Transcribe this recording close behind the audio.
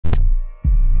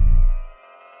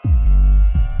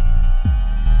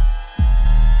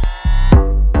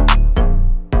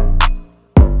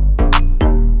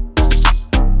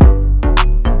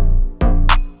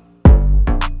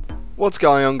What's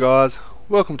going on, guys?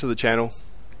 Welcome to the channel.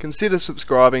 Consider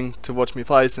subscribing to watch me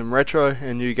play some retro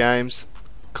and new games.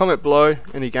 Comment below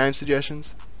any game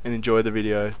suggestions and enjoy the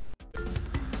video.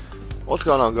 What's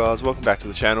going on, guys? Welcome back to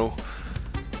the channel.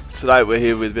 Today we're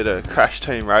here with a bit of Crash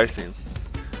Team Racing,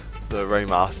 the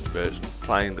remastered version,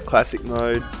 playing the classic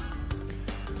mode.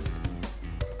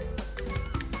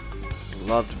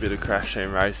 Loved a bit of Crash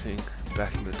Team Racing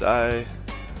back in the day.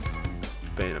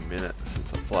 It's been a minute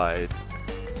since I played.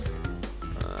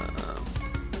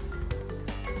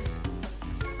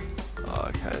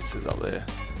 Okay, it says up there.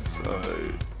 So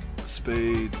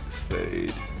speed.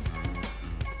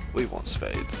 We want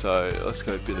speed, so let's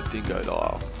go a bit of dingo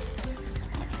dial.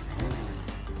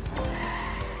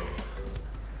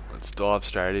 Let's dive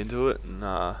straight into it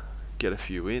and get a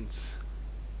few wins.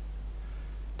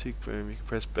 Tick boom, you can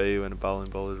press B when a bowling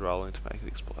ball is rolling to make it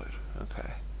explode.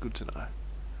 Okay, good to know.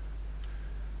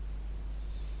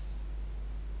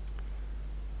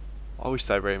 I wish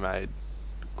they remade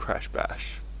Crash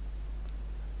Bash.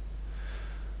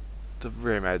 They've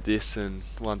remade this and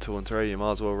 1, 2 and 3, you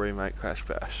might as well remake Crash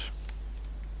Bash.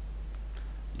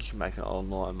 You can make an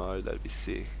online mode, that'd be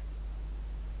sick.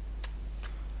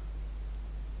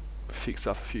 Fix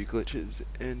up a few glitches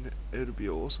and it'll be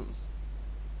awesome.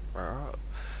 Alright.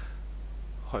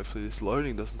 Hopefully this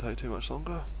loading doesn't take too much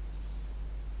longer.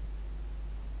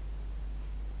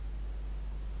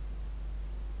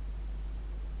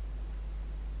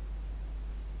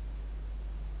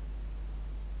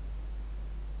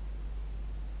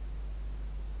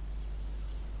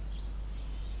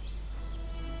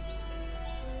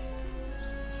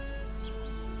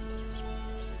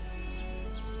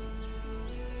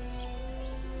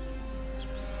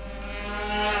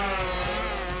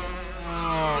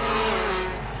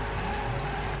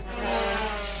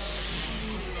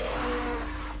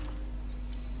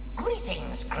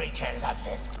 Creatures of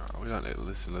this. We don't need to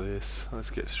listen to this.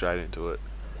 Let's get straight into it.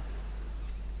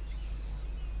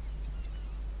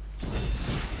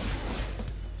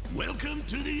 Welcome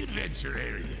to the adventure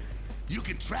area. You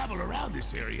can travel around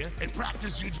this area and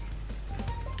practice your...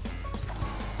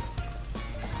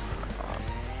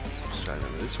 Straight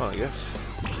into this one, I guess.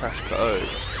 Crash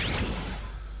Cove.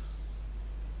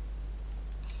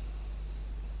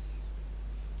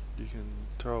 You can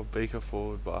throw a beaker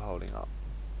forward by holding up.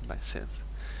 Makes sense.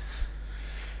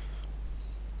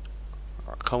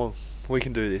 Alright, come on, we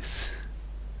can do this.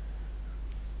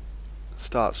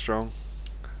 Start strong.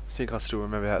 I think I still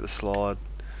remember how to slide.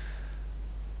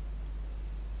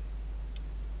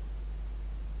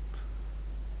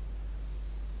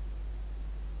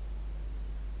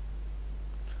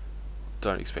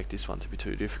 Don't expect this one to be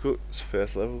too difficult. It's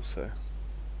first level, so.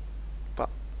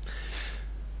 But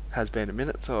has been a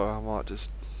minute, so I might just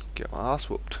get my ass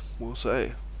whooped. We'll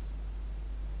see.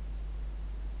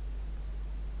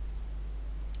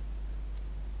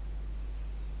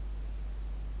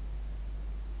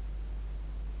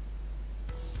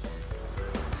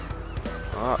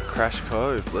 Alright, Crash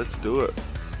Cove, let's do it.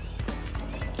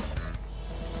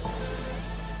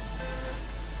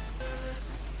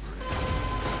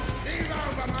 Move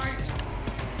over, mate!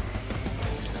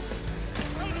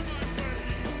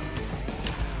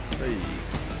 Hey.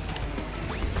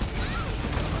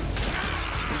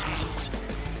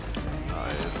 Oh,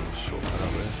 yeah, there's a little shortcut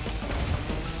up there.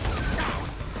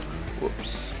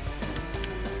 Whoops.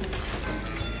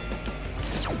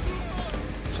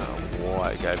 I don't know why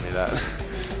it gave me that.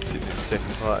 Sitting in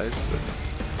second place, but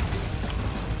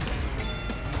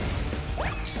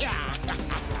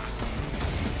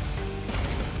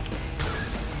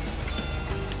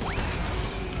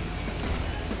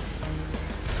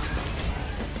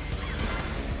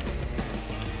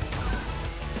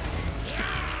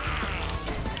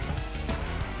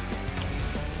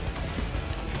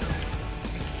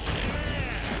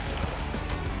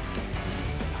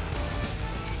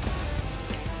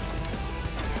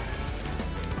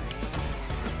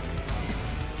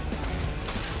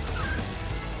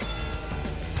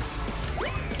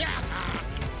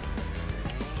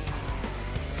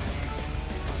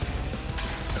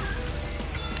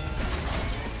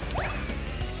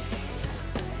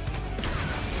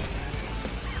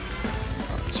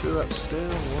two laps down,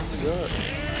 one to go.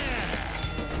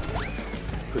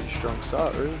 Pretty strong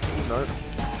start, really. No.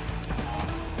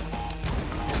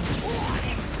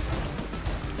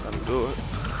 That'll do it.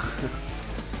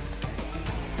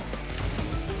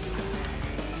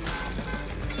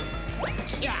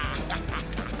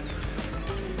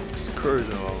 Just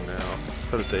cruising along now.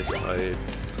 Got a decent lead.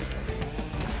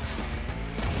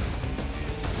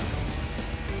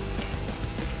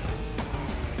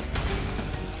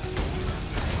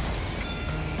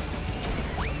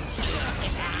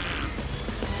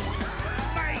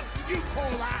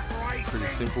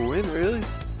 Pretty simple win, really.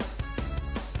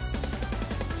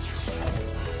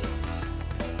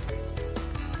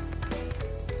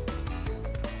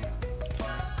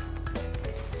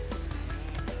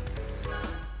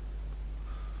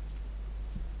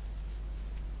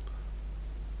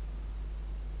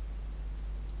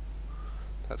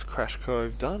 That's Crash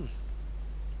Cove done.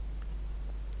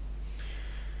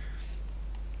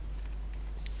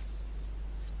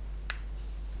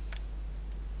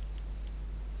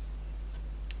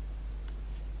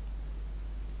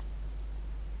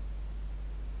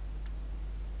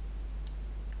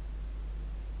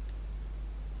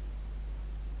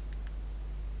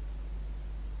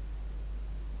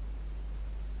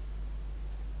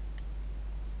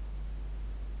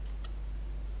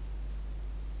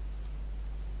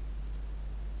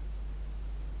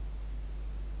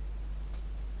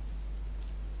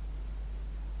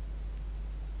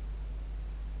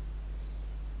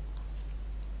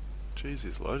 Jeez,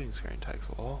 this loading screen takes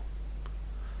a while.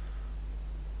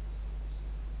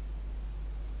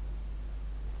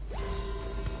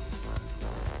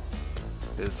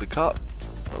 There's the cup.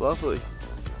 Lovely.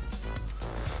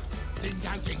 Dingo,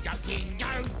 dingo, dingo.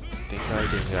 Dingo,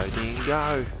 dingo,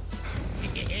 dingo.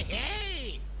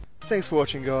 Thanks for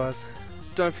watching, guys.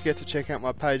 Don't forget to check out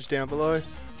my page down below.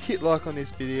 Hit like on this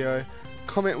video.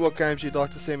 Comment what games you'd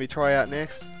like to see me try out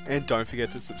next. And don't forget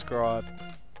to subscribe.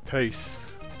 Peace.